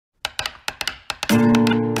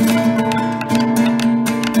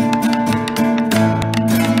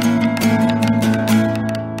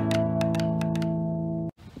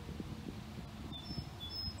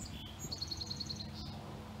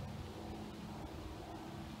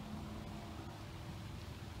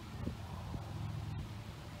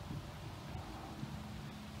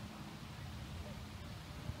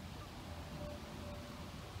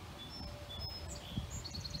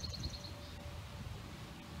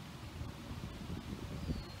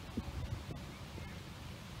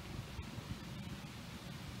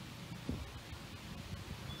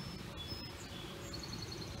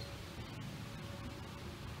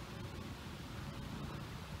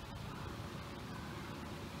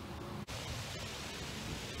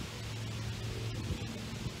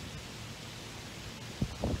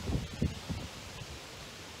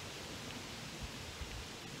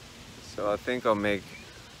So I think I'll make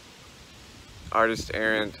artist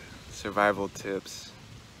errant survival tips,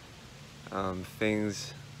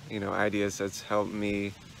 things, ideas that's helped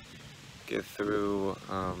me get through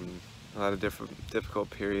a lot of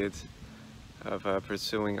difficult periods of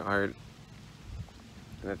pursuing art.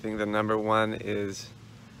 And I think the number one is,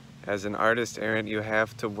 as an artist errant, you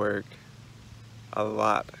have to work a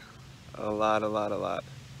lot.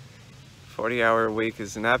 40-hour a week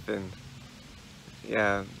is nothing.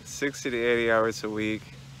 Yeah, 60 to 80 hours a week,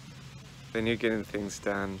 then you're getting things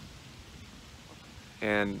done.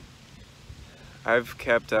 And I've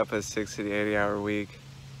kept up a 60 to 80-hour week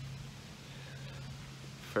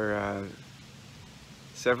for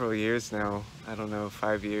several years now. I don't know,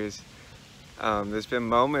 5 years. There's been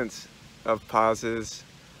moments of pauses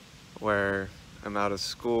where I'm out of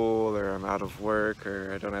school or I'm out of work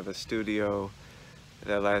or I don't have a studio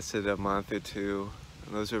that lasted a month or two.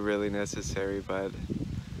 And those are really necessary, but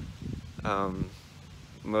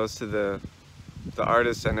most of the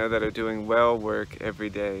artists I know that are doing well work every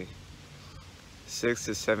day, 6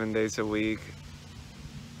 to 7 days a week.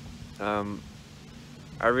 I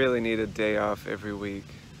really need a day off every week.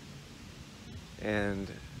 And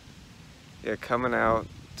yeah, coming out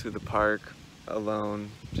to the park alone,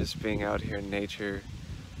 just being out here in nature,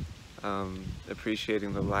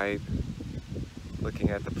 appreciating the light, looking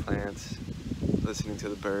at the plants, listening to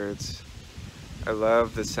the birds. I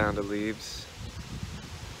love the sound of leaves.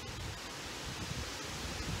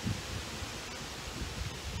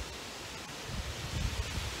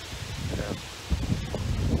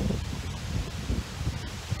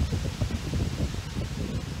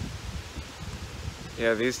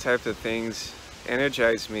 Yeah, these types of things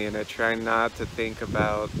energize me, and I try not to think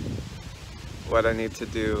about what I need to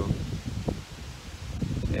do.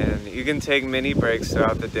 And you can take mini breaks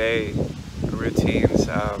throughout the day, routines.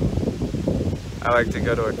 I like to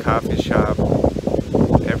go to a coffee shop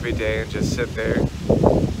every day and just sit there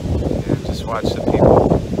and just watch the people.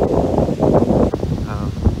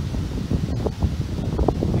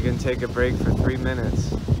 You can take a break for 3 minutes,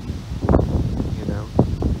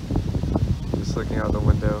 just looking out the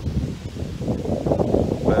window.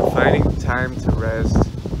 But finding time to rest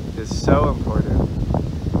is so important.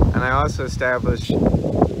 And I also establish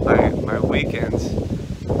my weekends.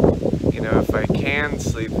 If I can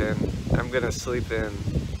sleep in, I'm gonna sleep in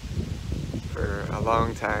for a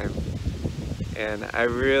long time. And I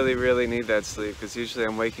really need that sleep, because usually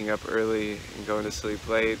I'm waking up early and going to sleep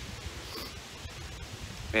late.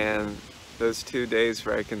 And those 2 days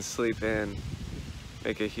where I can sleep in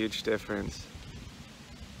make a huge difference.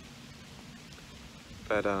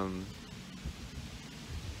 But yeah,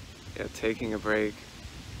 taking a break,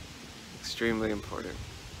 extremely important.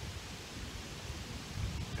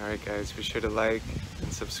 Alright guys, be sure to like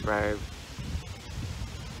and subscribe.